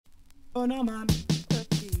Oh no man.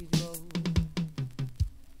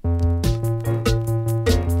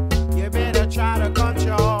 You better try to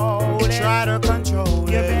control it. Try to control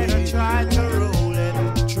it. You better try to rule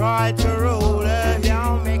it. Try to rule it.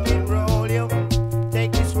 Don't make it roll you.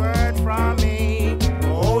 Take this word from me.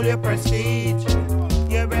 Hold your prestige.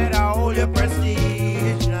 You better hold your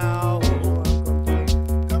prestige now.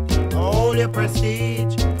 Hold your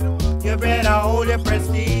prestige. You better hold your prestige.